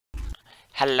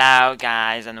Hello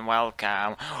guys and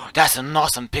welcome. That's an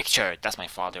awesome picture. That's my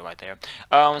father right there.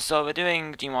 So we're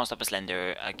doing Gmod stop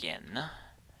Slender again.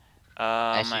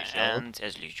 As usual. And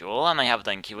as usual, and I have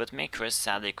Donky with me. Chris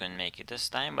sadly couldn't make it this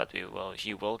time, but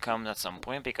he will come at some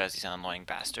point because he's an annoying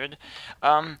bastard.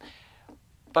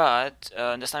 But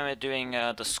this time we're doing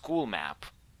the school map.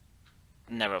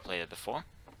 Never played it before.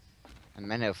 And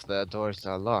many of the doors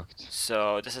are locked.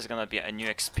 So this is gonna be a new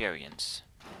experience.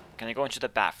 Can I go into the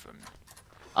bathroom?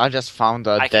 I just found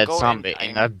a dead zombie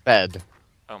in a bed.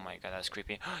 Oh my god, that's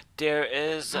creepy. There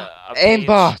is a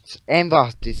Aimbot!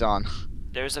 Aimbot is on.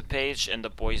 There's a page in the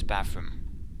boys' bathroom.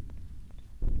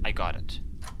 I got it.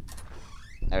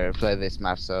 Never played this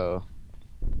map, so...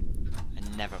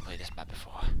 I never played this map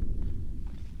before.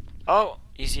 Oh,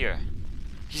 he's here.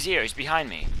 He's here, he's behind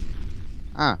me.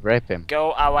 Ah, rape him.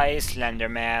 Go away, Slender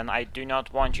Man. I do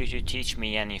not want you to teach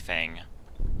me anything.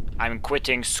 I'm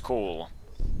quitting school.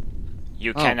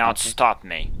 You cannot stop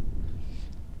me.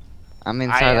 I'm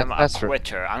inside the classroom. I am a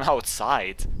quitter. I'm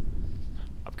outside.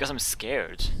 Because I'm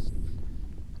scared.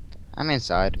 I'm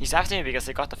inside. He's after me because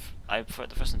I put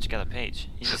the first one to get a page.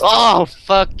 Oh,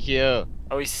 fuck you!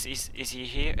 Oh, is he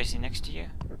here? Is he next to you?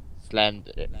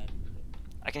 Slender.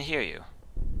 I can hear you.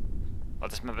 Well,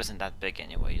 this map isn't that big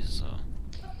anyways, so...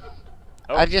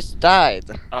 Oh. I just died.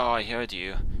 Oh, I heard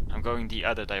you. I'm going the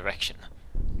other direction.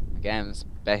 Again,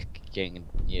 specking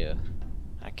you.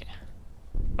 Okay.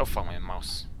 Oh, fuck, my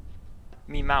mouse.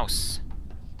 Me mouse.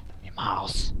 Me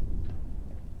mouse.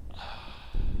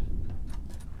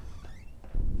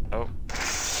 Oh.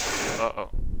 Uh-oh.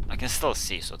 I can still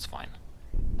see, so it's fine.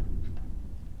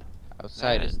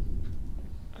 Outside.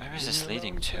 Where is this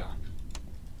leading to?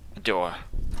 A door.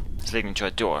 It's leading to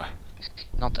a door.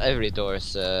 Not every door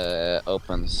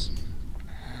opens.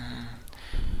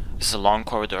 This is a long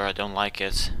corridor, I don't like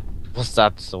it. What's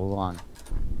that so long?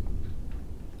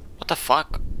 What the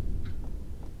fuck?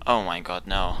 Oh my god,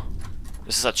 no.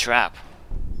 This is a trap.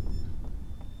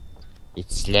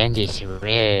 It's Slender's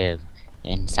room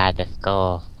inside the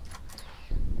skull.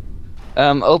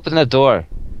 Open the door.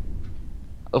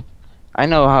 Oh, I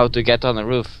know how to get on the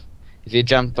roof. If you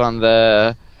jump on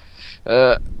the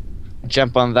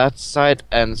jump on that side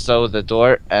and so the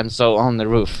door and so on the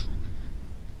roof.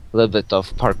 A little bit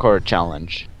of parkour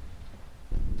challenge.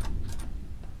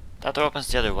 That door opens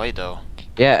the other way though.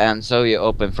 Yeah, and so you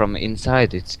open from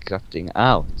inside, it's cutting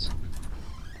out.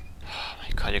 Oh my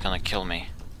god, you're gonna kill me.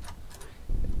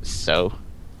 So?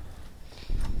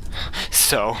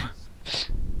 So?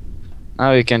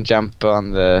 Now you can jump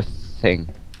on the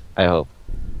thing, I hope.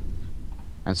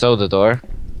 And so the door.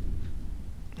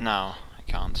 No, I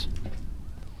can't.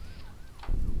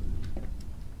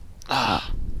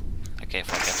 Ah. Okay,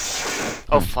 fuck it.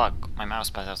 Oh fuck, my mouse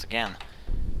passed out again.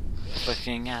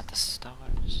 Looking at the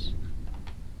stars.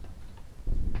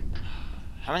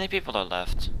 How many people are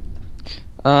left?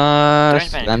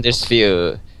 There's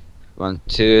few. 1,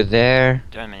 2 there.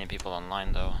 There aren't many people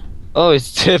online though. Oh,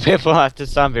 it's 2 people at the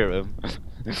zombie room.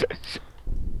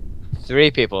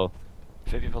 3 people.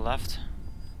 3 people left?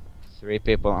 3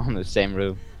 people on the same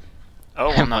room. Oh,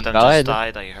 one of them just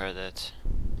died, I heard it.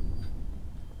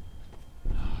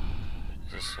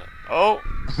 Oh!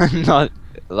 Not,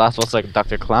 that was like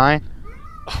Dr. Klein.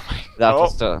 Oh my god. That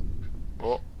was the...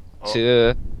 Oh.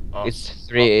 2... It's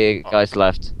 3 guys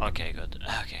left. Okay, good.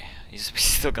 Okay. He's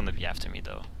still gonna be after me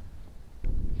though.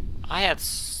 I had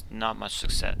not much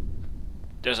success.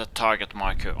 There's a target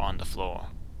marker on the floor.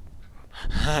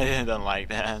 I don't like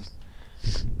that.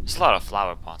 There's a lot of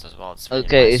flower pots as well. It's really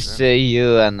Okay, nice it's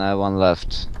you and 1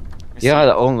 left. You are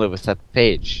the only with that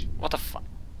page. What the fuck?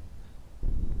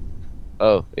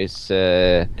 Oh, it's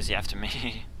Is he after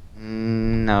me?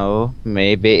 No,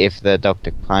 maybe if the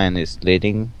Dr. Klein is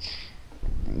leading,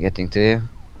 getting to you.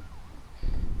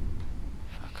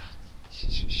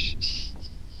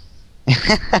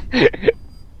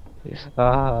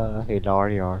 Ah,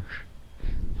 hilarious.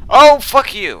 Oh,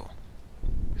 fuck you!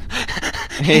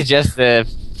 He's just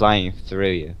flying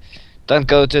through you. Don't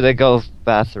go to the golf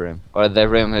bathroom, or the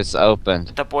room is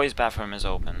opened. The boys' bathroom is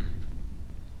open.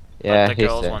 Yeah, but the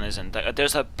girls' one isn't.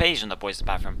 There's a page in the boys'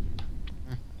 bathroom.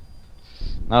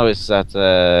 Now it's that,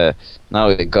 now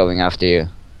he's going after you.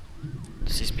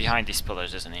 He's behind these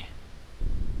pillars, isn't he?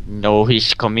 No,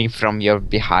 he's coming from your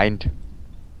behind.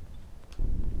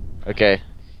 Okay,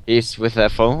 he's with a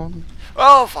phone.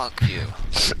 Oh, fuck you.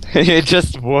 You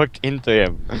just walked into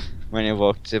him when you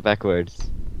walked backwards.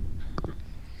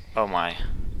 Oh my.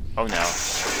 Oh no.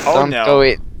 Oh Don't no. go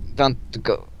in. Don't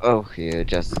go. Oh, you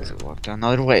just walked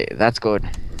another way. That's good.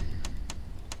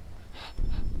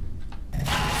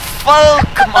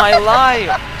 Fuck my life!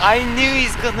 I knew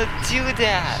he's gonna do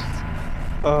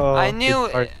that! Oh, I knew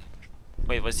it's hard. it!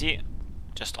 Wait, was he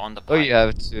just on the pipe? Oh, you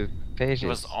have 2 pages. He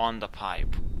was on the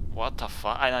pipe. What the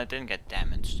fuck? I didn't get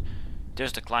damaged.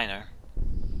 There's the climber.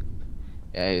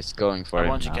 Yeah, he's going for I him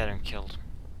want to now. get him killed.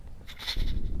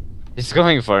 He's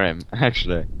going for him,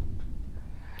 actually.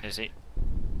 Is he?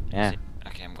 Yeah. Is he?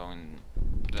 Okay, I'm going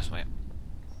this way.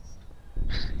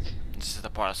 This is the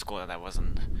part of school that I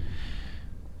wasn't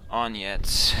on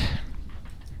yet.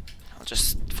 I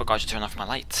just forgot to turn off my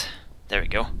light. There we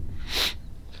go.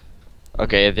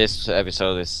 Okay, this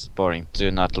episode is boring. Do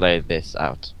not lay this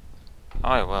out. Oh,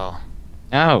 I will.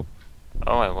 No.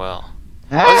 Oh, I will.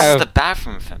 No. Oh, this is the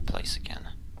bathroom place again.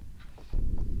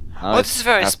 No, Oh, it's this is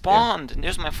where I not spawned, and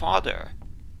there's my father.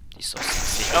 He's so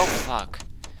sexy. Oh, fuck. here.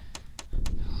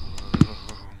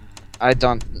 I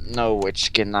don't know which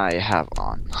skin I have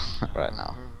on right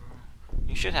now.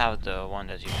 You should have the one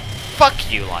that you...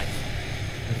 Fuck you, life.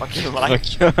 Fuck you,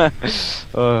 life.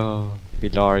 Oh,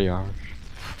 Bilaria.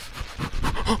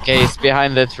 Okay, he's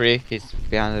behind the tree. He's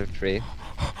behind the tree.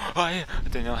 I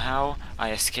don't know how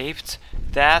I escaped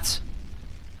that.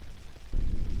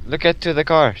 Look to the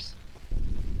cars.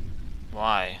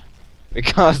 Why?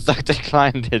 Because Dr.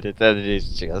 Klein did it and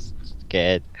he's just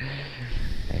scared.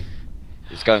 Okay.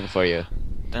 He's going for you.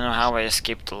 Don't know how I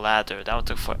escaped the ladder. That would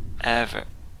take forever.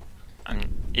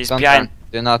 He's Don't behind. turn.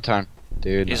 Do not turn.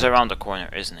 Dude. He's around the corner,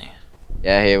 isn't he?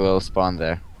 Yeah, he will spawn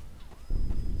there.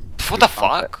 What the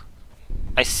fuck?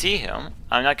 I see him.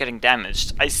 I'm not getting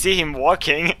damaged. I see him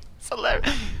walking. It's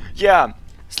hilarious. Yeah,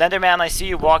 Slenderman, I see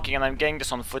you walking, and I'm getting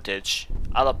this on footage.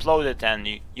 I'll upload it, and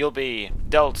you'll be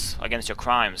dealt against your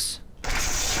crimes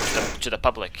to the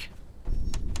public.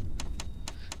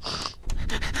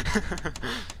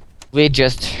 We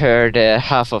just heard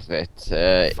half of it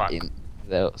Fuck. in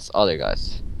those other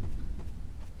guys.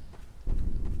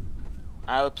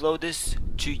 I'll upload this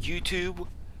to YouTube,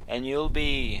 and you'll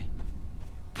be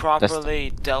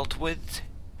properly dealt with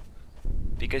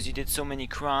because you did so many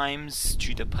crimes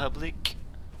to the public.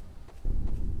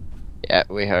 Yeah,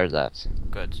 we heard that.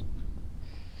 Good.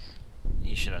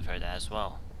 You should have heard that as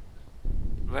well.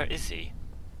 Where is he?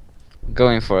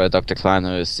 Going for Dr. Klein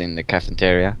who's in the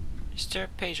cafeteria. Is there a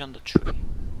page on the tree?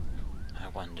 I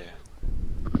wonder.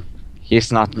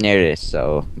 He's not near it,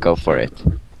 so go for it.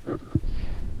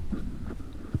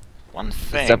 One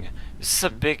thing. This is a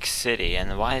big city,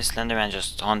 and why is Slenderman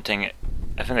just haunting it?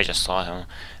 I think I just saw him.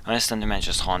 Why is Slenderman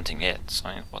just haunting it? So,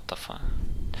 I mean, what the fuck?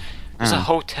 There's a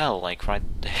hotel, like, right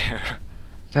there.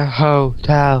 The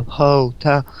hotel.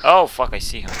 Oh, fuck, I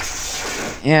see him.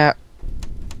 Yeah.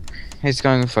 He's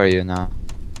going for you now.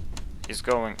 He's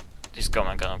gonna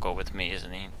go with me,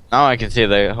 isn't he? Now I can see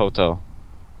the hotel.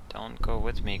 Don't go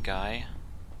with me, guy.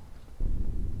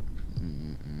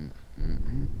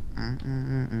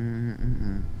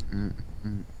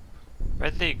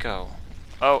 Where'd they go?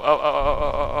 Oh.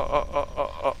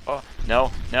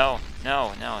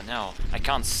 No. I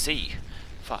can't see.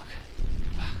 Fuck.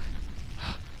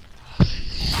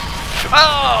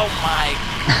 Oh my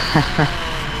god.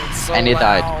 So and he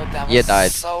died. loud. That He was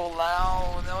died. so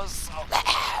loud. That was so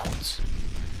loud.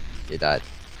 He died.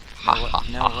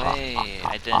 No way.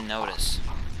 I didn't notice.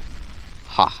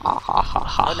 Ha ha ha ha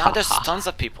ha. Oh, now there's tons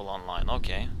of people online.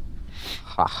 Okay.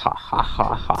 Ha ha ha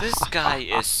ha ha. This guy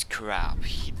is crap.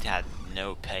 He had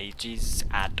no pages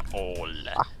at all.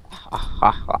 Ha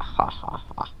ha ha ha ha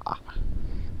ha.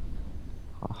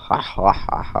 Ha ha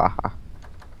ha ha ha.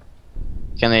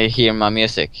 Can I hear my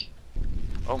music?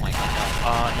 Oh my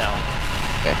god, no.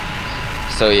 Okay.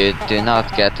 So you do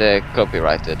not get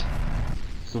copyrighted.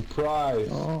 Surprise!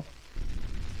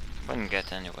 Wouldn't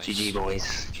get anyway. GG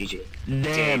boys, GG.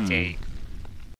 GG.